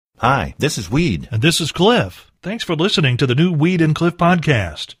Hi, this is Weed. And this is Cliff. Thanks for listening to the new Weed and Cliff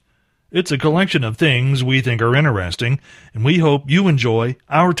podcast. It's a collection of things we think are interesting, and we hope you enjoy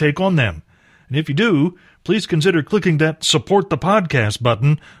our take on them. And if you do, please consider clicking that support the podcast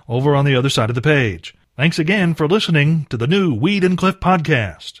button over on the other side of the page. Thanks again for listening to the new Weed and Cliff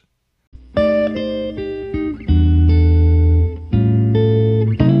podcast.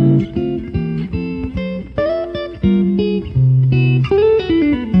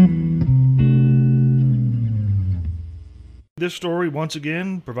 This story, once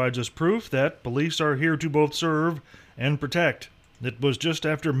again, provides us proof that police are here to both serve and protect. It was just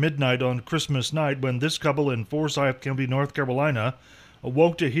after midnight on Christmas night when this couple in Forsyth County, North Carolina,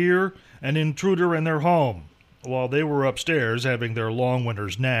 awoke to hear an intruder in their home. While they were upstairs having their long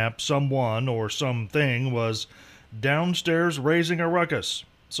winter's nap, someone or something was downstairs raising a ruckus.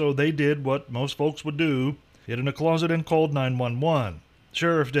 So they did what most folks would do, hid in a closet and called 911.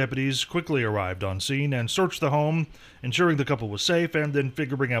 Sheriff deputies quickly arrived on scene and searched the home, ensuring the couple was safe and then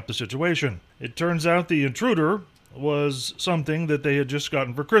figuring out the situation. It turns out the intruder was something that they had just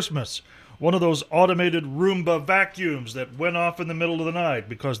gotten for Christmas. One of those automated Roomba vacuums that went off in the middle of the night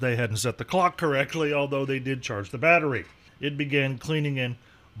because they hadn't set the clock correctly, although they did charge the battery. It began cleaning and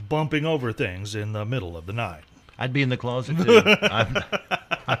bumping over things in the middle of the night. I'd be in the closet too.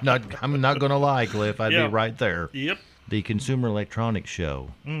 I'm not going to lie, Cliff. I'd be right there. Yep. The Consumer Electronics Show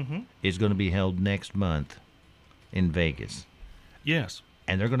is going to be held next month in Vegas. Yes.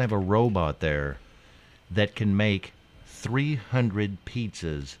 And they're going to have a robot there that can make 300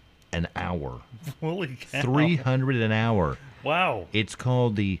 pizzas an hour. Holy cow. 300 an hour. Wow. It's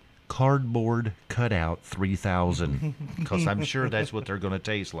called the Cardboard Cutout 3000 because I'm sure that's what they're going to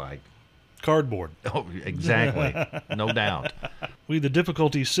taste like. Cardboard. Oh, exactly. No doubt. The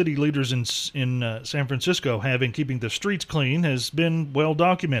difficulty city leaders in San Francisco have in keeping the streets clean has been well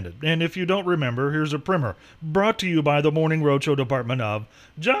documented. And if you don't remember, here's a primer. Brought to you by the Morning Roadshow department of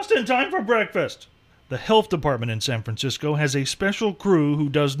Just in Time for Breakfast. The health department in San Francisco has a special crew who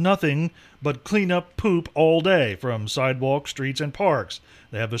does nothing but clean up poop all day from sidewalks, streets, and parks.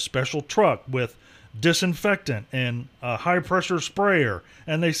 They have a special truck with disinfectant and a high-pressure sprayer,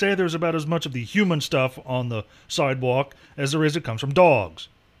 and they say there's about as much of the human stuff on the sidewalk as there is that comes from dogs.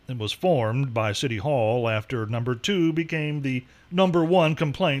 It was formed by City Hall after number 2 became the number 1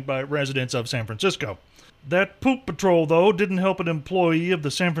 complaint by residents of San Francisco. That poop patrol, though, didn't help an employee of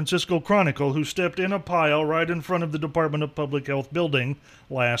the San Francisco Chronicle who stepped in a pile right in front of the Department of Public Health building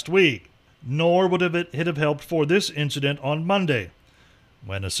last week. Nor would it have helped for this incident on Monday,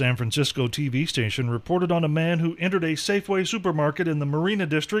 when a San Francisco TV station reported on a man who entered a Safeway supermarket in the Marina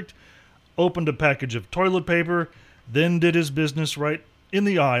District, opened a package of toilet paper, then did his business right in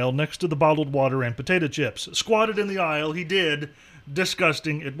the aisle next to the bottled water and potato chips. Squatted in the aisle, he did.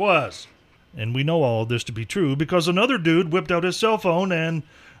 Disgusting it was. And we know all of this to be true because another dude whipped out his cell phone and,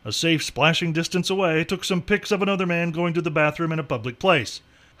 a safe splashing distance away, took some pics of another man going to the bathroom in a public place.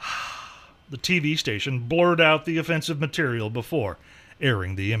 The TV station blurred out the offensive material before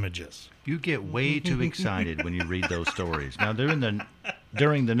airing the images. You get way too excited when you read those stories. Now, during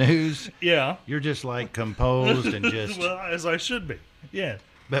the news, you're just like composed and just... Well, as I should be, yeah.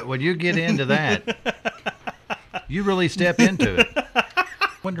 But when you get into that, you really step into it. I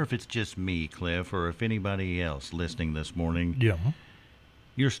wonder if it's just me, Cliff, or if anybody else listening this morning. Yeah.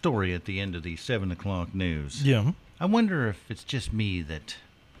 Your story at the end of the 7 o'clock news. Yeah. I wonder if it's just me that...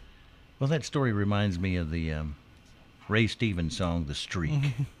 Well, that story reminds me of the... Ray Stevens song, The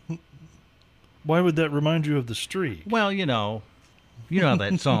Streak. Why would that remind you of The Streak? Well, you know how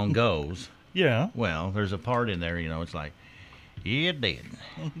that song goes. Yeah. Well, there's a part in there, it's like, yeah, it did.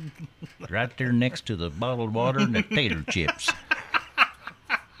 Right there next to the bottled water and the tater chips.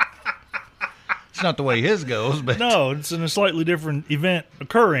 It's not the way his goes, but... No, it's in a slightly different event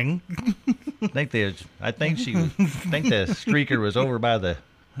occurring. I think the streaker was over by the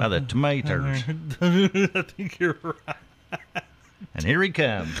tomatoes. I think you're right. And here he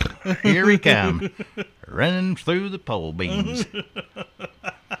comes, running through the pole beans.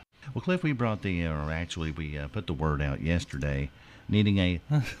 Well, Cliff, we put the word out yesterday, needing a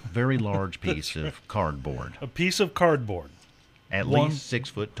very large piece of cardboard. A piece of cardboard. At least 6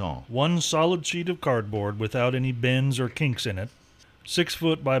 foot tall. One solid sheet of cardboard without any bends or kinks in it. 6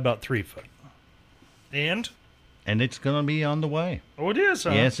 foot by about 3 foot. And it's going to be on the way. Oh, it is, huh?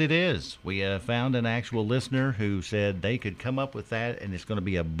 Yes, it is. We found an actual listener who said they could come up with that, and it's going to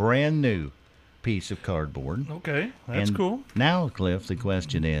be a brand new piece of cardboard. Okay, that's cool. Now, Cliff, the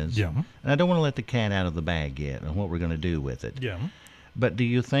question is, and I don't want to let the cat out of the bag yet on what we're going to do with it. Yeah. But do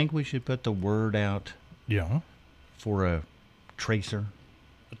you think we should put the word out for a tracer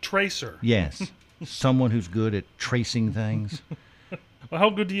A tracer. Yes. Someone who's good at tracing things. Well, how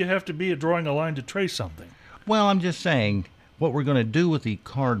good do you have to be at drawing a line to trace something? Well, I'm just saying what we're going to do with the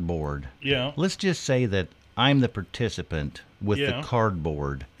cardboard. Yeah. Let's just say that I'm the participant with Yeah. the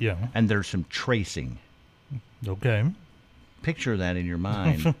cardboard, Yeah. and there's some tracing. Okay. Picture that in your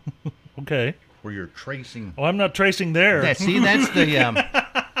mind, Okay. where you're tracing. Oh, I'm not tracing there. That's the.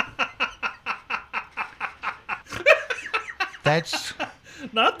 That's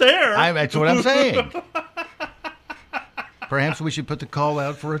Not there. that's what I'm saying. Perhaps we should put the call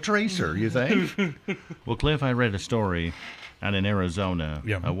out for a tracer, you think? Well, Cliff, I read a story out in Arizona.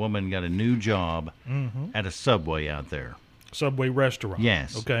 Yeah. A woman got a new job at a Subway out there. Subway restaurant.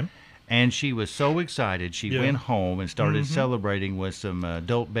 Yes. Okay. And she was so excited, she Yeah. went home and started celebrating with some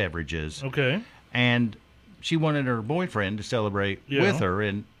adult beverages. Okay. And she wanted her boyfriend to celebrate Yeah. with her.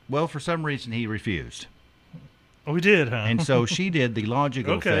 And, well, for some reason, he refused. Oh, we did, huh? And so she did the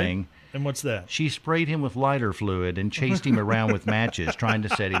logical Okay. thing. And what's that? She sprayed him with lighter fluid and chased him around with matches, trying to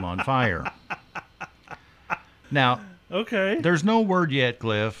set him on fire. Now, Okay. there's no word yet,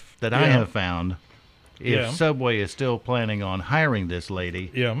 Cliff, that I Yeah. have found if Yeah. Subway is still planning on hiring this lady.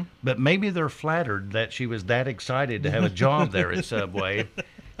 Yeah. But maybe they're flattered that she was that excited to have a job there at Subway.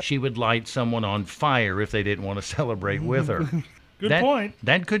 She would light someone on fire if they didn't want to celebrate with her. Good point.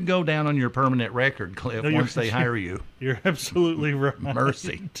 That could go down on your permanent record, Cliff, No, you're- once they hire you. You're absolutely right.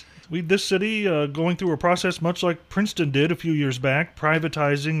 Mercy. This city going through a process much like Princeton did a few years back,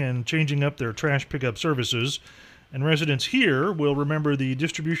 privatizing and changing up their trash pickup services. And residents here will remember the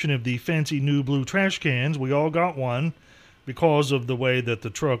distribution of the fancy new blue trash cans. We all got one because of the way that the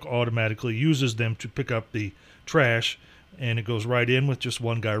truck automatically uses them to pick up the trash, and it goes right in with just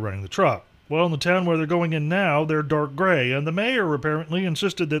one guy running the truck. Well, in the town where they're going in now, they're dark gray, and the mayor apparently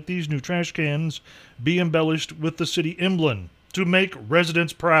insisted that these new trash cans be embellished with the city emblem to make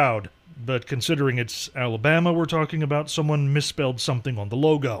residents proud. But considering it's Alabama we're talking about, someone misspelled something on the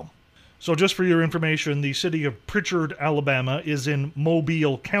logo. So just for your information, the city of Pritchard, Alabama is in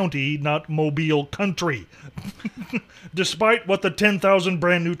Mobile County, not Mobile Country. Despite what the 10,000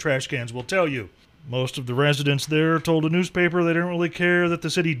 brand new trash cans will tell you. Most of the residents there told a newspaper they don't really care that the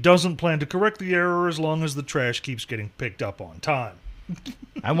city doesn't plan to correct the error as long as the trash keeps getting picked up on time.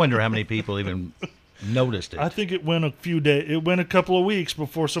 I wonder how many people even noticed it. I think it went a couple of weeks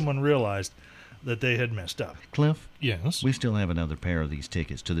before someone realized that they had messed up. Cliff, Yes. we still have another pair of these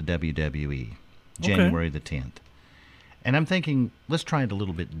tickets to the WWE, January the 10th. And I'm thinking, let's try it a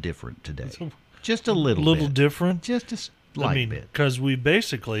little bit different today. Just a little bit. different. Just a slight bit. Because we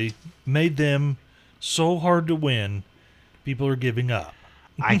basically made them so hard to win, people are giving up.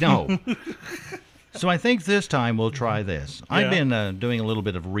 I know. So I think this time we'll try this. Yeah. I've been doing a little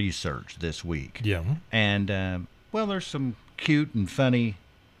bit of research this week. Yeah. And, well, there's some cute and funny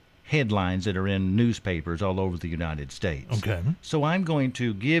headlines that are in newspapers all over the United States. Okay. So I'm going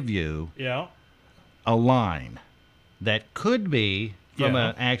to give you Yeah. a line that could be from Yeah.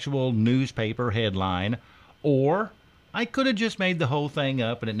 an actual newspaper headline, or I could have just made the whole thing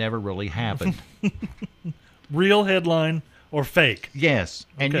up and it never really happened. Real headline or fake? Yes,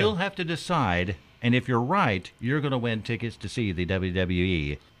 and Okay. you'll have to decide, and if you're right, you're going to win tickets to see the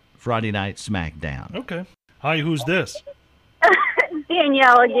WWE Friday Night SmackDown. Okay. Hi, who's this?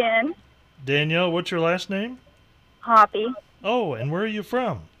 Danielle again. Danielle, what's your last name? Hoppy. Oh, and where are you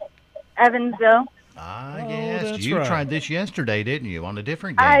from? Evansville. Ah, Oh, yes, that's you right. tried this yesterday, didn't you, on a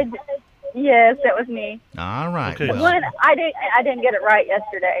different game? Yes, that was me. All right, Okay. well, One, I didn't get it right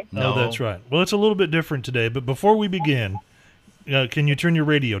yesterday. no, Oh, that's right. Well, it's a little bit different today, but before we begin, can you turn your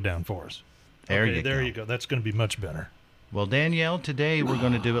radio down for us? There Okay, you there go. you go. That's going to be much better. Well, Danielle, today we're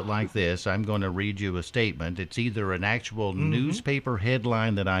going to do it like this. I'm going to read you a statement. It's either an actual newspaper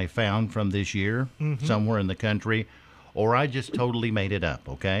headline that I found from this year somewhere in the country, or I just totally made it up,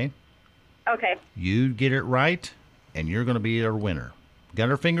 okay? Okay. You get it right, and you're going to be our winner. Got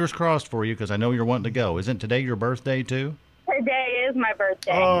our fingers crossed for you because I know you're wanting to go. Isn't today your birthday, too? Today is my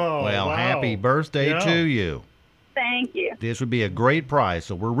birthday. Oh, Well, wow. happy birthday Yeah. to you. Thank you. This would be a great prize,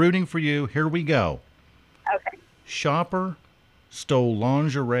 so we're rooting for you. Here we go. Okay. Shopper stole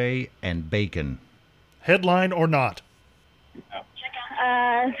lingerie and bacon. Headline or not?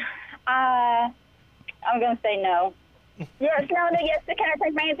 I'm going to say no. Yes, no, yes. Can I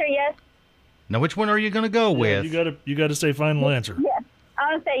take my answer? Yes. Now, which one are you going to go with? You got to say final answer. Yes. I'm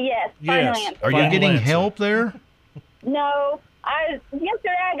going to say yes. Final Yes. answer. Are you Final getting answer. help there? No.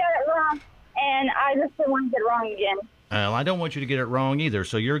 Yesterday I got it wrong, and I just didn't want to get it wrong again. Well, I don't want you to get it wrong either.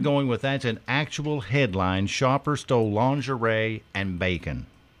 So you're going with that's an actual headline. Shopper stole lingerie and bacon.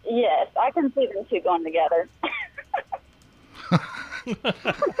 Yes, I can see them two going together.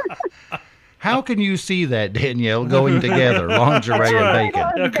 How can you see that, Danielle, going together, lingerie and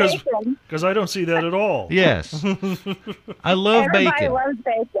bacon? Yeah, Bacon. because I don't see that at all. Yes. I love Everybody bacon. loves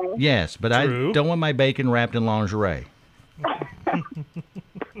bacon. Yes, but True. I don't want my bacon wrapped in lingerie.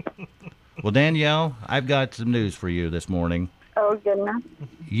 Well, Danielle, I've got some news for you this morning. Oh, goodness.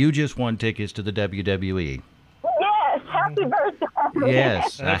 You just won tickets to the WWE. Yes, happy birthday.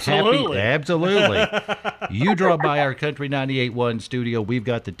 Yes, Absolutely. Absolutely. You drop by our Country 98.1 studio. We've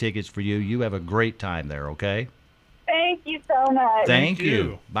got the tickets for you. You have a great time there, okay? Thank you so much. Thank you.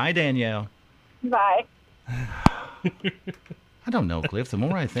 you. Bye, Danielle. Bye. I don't know, Cliff. The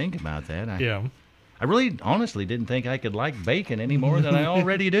more I think about that, Yeah. I really honestly didn't think I could like bacon any more than I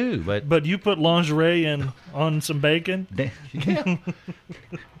already do. But You put lingerie on some bacon? yeah.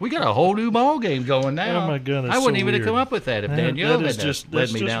 We got a whole new ball game going now. Oh, my goodness, I wouldn't so even have weird. come up with that if Danielle That is had just- led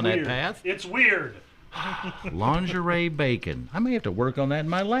that's me just down weird. that path. It's weird. Lingerie bacon. I may have to work on that in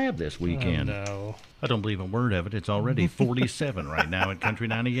my lab this weekend. Oh, no. I don't believe a word of it. It's already 47 right now at Country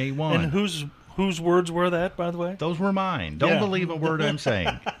 98.1. And whose words were that, by the way? Those were mine. Don't Yeah. believe a word I'm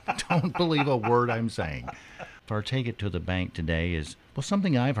saying. Don't believe a word I'm saying. Our take it to the bank today is, well,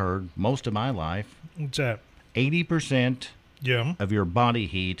 something I've heard most of my life. What's that? 80% Yeah. of your body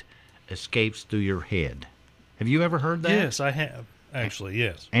heat escapes through your head. Have you ever heard that? Yes, I have. Actually,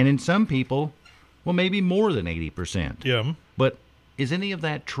 yes. And in some people, well, maybe more than 80%. Yeah. But is any of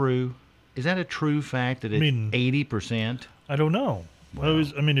that true? Is that a true fact that it's mean- 80%? I don't know. Wow. I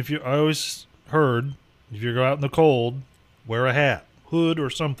always heard if you go out in the cold, wear a hat, hood, or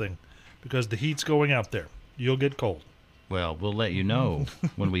something, because the heat's going out there. You'll get cold. Well, we'll let you know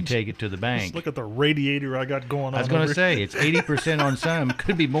when we take it to the bank. Just look at the radiator I got going on. I was going to over say, it's 80% on some,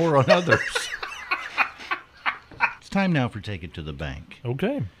 could be more on others. It's time now for Take It to the Bank.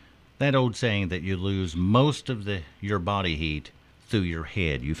 Okay. That old saying that you lose most of your body heat through your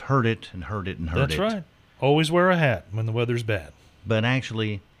head. You've heard it and heard it and heard That's it. right. Always wear a hat when the weather's bad. But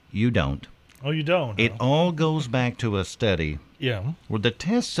actually, you don't. Oh, you don't? It huh? all goes back to a study Yeah. where the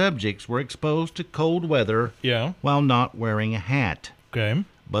test subjects were exposed to cold weather Yeah. while not wearing a hat. Okay.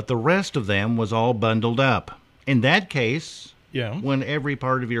 But the rest of them was all bundled up. In that case, Yeah. when every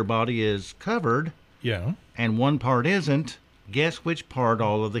part of your body is covered Yeah. and one part isn't, guess which part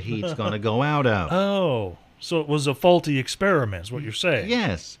all of the heat's going to go out of? Oh, so it was a faulty experiment, is what you're saying?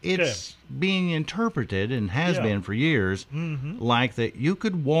 Yes, it's being interpreted and has Yeah. been for years like that you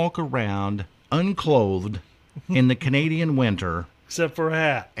could walk around unclothed in the Canadian winter Except for a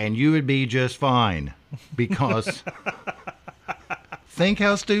hat. and you would be just fine because think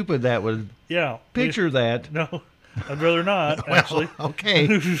how stupid that would Yeah. picture that. No, I'd rather not, actually. Okay.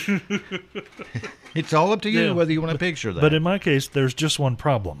 It's all up to you Yeah. whether you want to picture that. But in my case, there's just one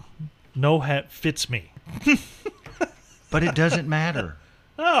problem. No hat fits me. But it doesn't matter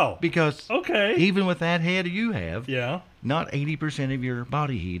Oh. because Okay. even with that head you have, Yeah. not 80% of your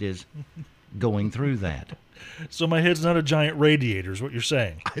body heat is going through that. So my head's not a giant radiator, is what you're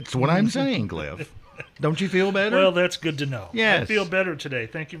saying. It's what I'm saying, Cliff. Don't you feel better? Well, that's good to know. I Yes. feel better today.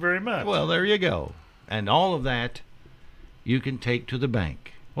 Thank you very much. Well, there you go. And all of that you can take to the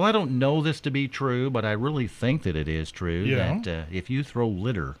bank. Well, I don't know this to be true, but I really think that it is true Yeah. that if you throw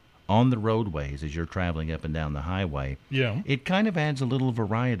litter on the roadways as you're traveling up and down the highway, Yeah. it kind of adds a little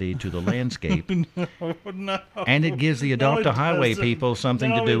variety to the landscape. Oh, no. And it gives the No, Adopt it a Highway doesn't. people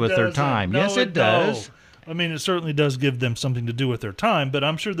something No, to do it with their doesn't. time. No, Yes, it does. no. I mean, it certainly does give them something to do with their time, but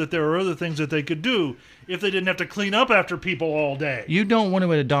I'm sure that there are other things that they could do if they didn't have to clean up after people all day. You don't want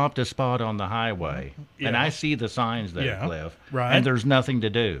to adopt a spot on the highway. And Yeah. I see the signs there, Yeah. Cliff. Right. And there's nothing to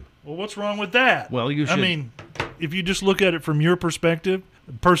do. Well, what's wrong with that? Well, you I should- mean, if you just look at it from your perspective,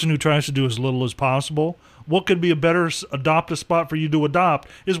 the person who tries to do as little as possible, what could be a better adopt a spot for you to adopt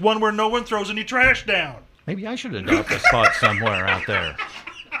is one where no one throws any trash down. Maybe I should adopt a spot somewhere out there.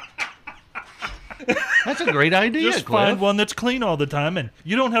 That's a great idea, Just Cliff. find one that's clean all the time, and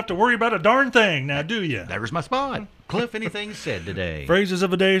you don't have to worry about a darn thing now, do you? There's my spot. Cliff, anything said today? Phrases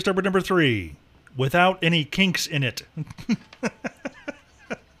of the day start with number 3. Without any kinks in it.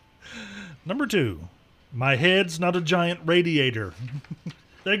 Number 2. My head's not a giant radiator.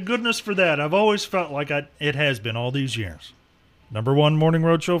 Thank goodness for that. I've always felt like it has been all these years. Number 1 Morning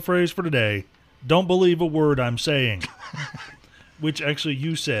Roadshow phrase for today. Don't believe a word I'm saying. Which actually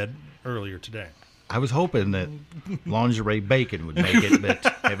you said earlier today. I was hoping that lingerie bacon would make it,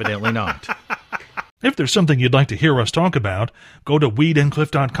 but evidently not. If there's something you'd like to hear us talk about, go to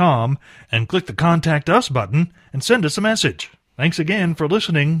weedandcliff.com and click the Contact Us button and send us a message. Thanks again for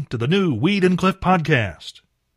listening to the new Weed and Cliff podcast.